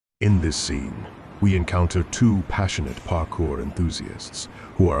In this scene, we encounter two passionate parkour enthusiasts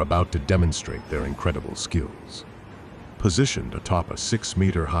who are about to demonstrate their incredible skills. Positioned atop a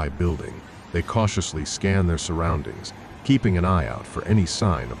 6-meter-high building, they cautiously scan their surroundings, keeping an eye out for any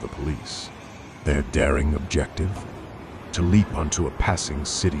sign of the police. Their daring objective? To leap onto a passing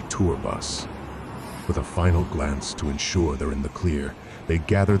city tour bus. With a final glance to ensure they're in the clear, they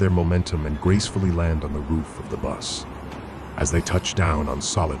gather their momentum and gracefully land on the roof of the bus. As they touch down on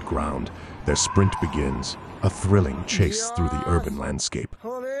solid ground, their sprint begins, a thrilling chase through the urban landscape.